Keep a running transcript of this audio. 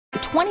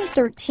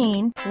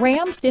2013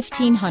 Ram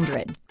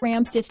 1500.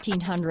 Ram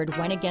 1500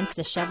 went against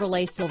the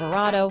Chevrolet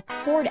Silverado,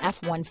 Ford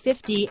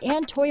F-150,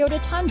 and Toyota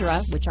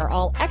Tundra, which are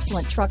all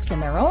excellent trucks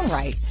in their own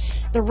right.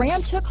 The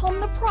Ram took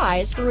home the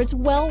prize for its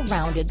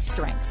well-rounded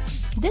strengths.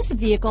 This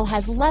vehicle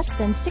has less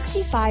than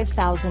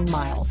 65,000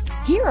 miles.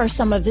 Here are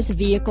some of this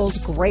vehicle's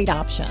great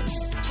options: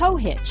 tow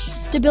hitch,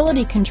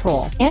 stability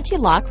control,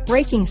 anti-lock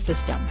braking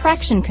system,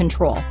 traction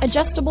control,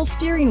 adjustable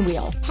steering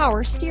wheel,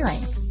 power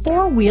steering,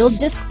 four-wheel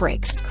disc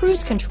brakes,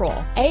 cruise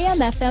control,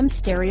 AM/FM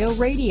stereo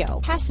radio,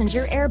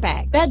 passenger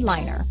airbag, bed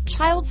liner,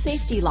 child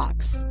safety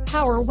locks,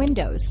 power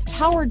windows,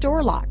 power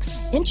door locks,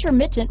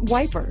 intermittent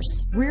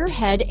wipers, rear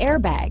head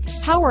airbag,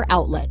 power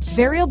outlet,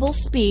 variable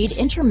speed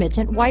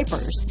intermittent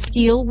wipers,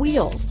 steel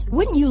wheels.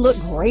 Wouldn't you look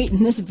great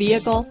in this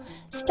vehicle?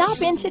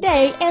 Stop in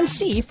today and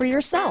see for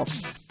yourself.